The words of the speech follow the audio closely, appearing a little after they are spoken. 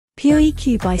Pure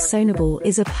EQ by Sonable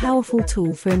is a powerful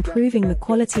tool for improving the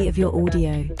quality of your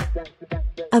audio.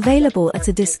 Available at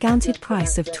a discounted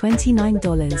price of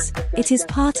 $29, it is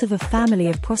part of a family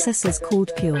of processors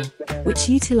called Pure, which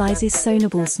utilizes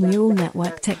Sonable's neural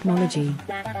network technology.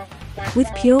 With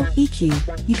Pure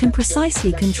EQ, you can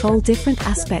precisely control different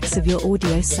aspects of your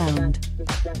audio sound.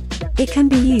 It can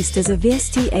be used as a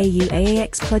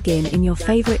VST-AU/AAX plugin in your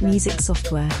favorite music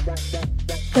software.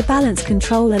 The balance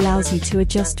control allows you to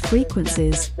adjust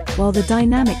frequencies, while the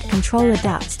dynamic control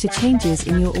adapts to changes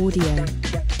in your audio.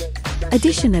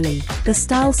 Additionally, the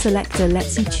style selector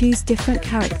lets you choose different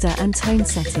character and tone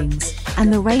settings,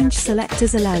 and the range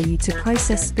selectors allow you to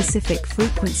process specific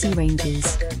frequency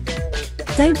ranges.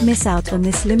 Don't miss out on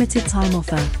this limited time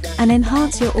offer, and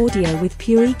enhance your audio with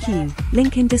Pure EQ,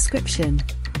 link in description.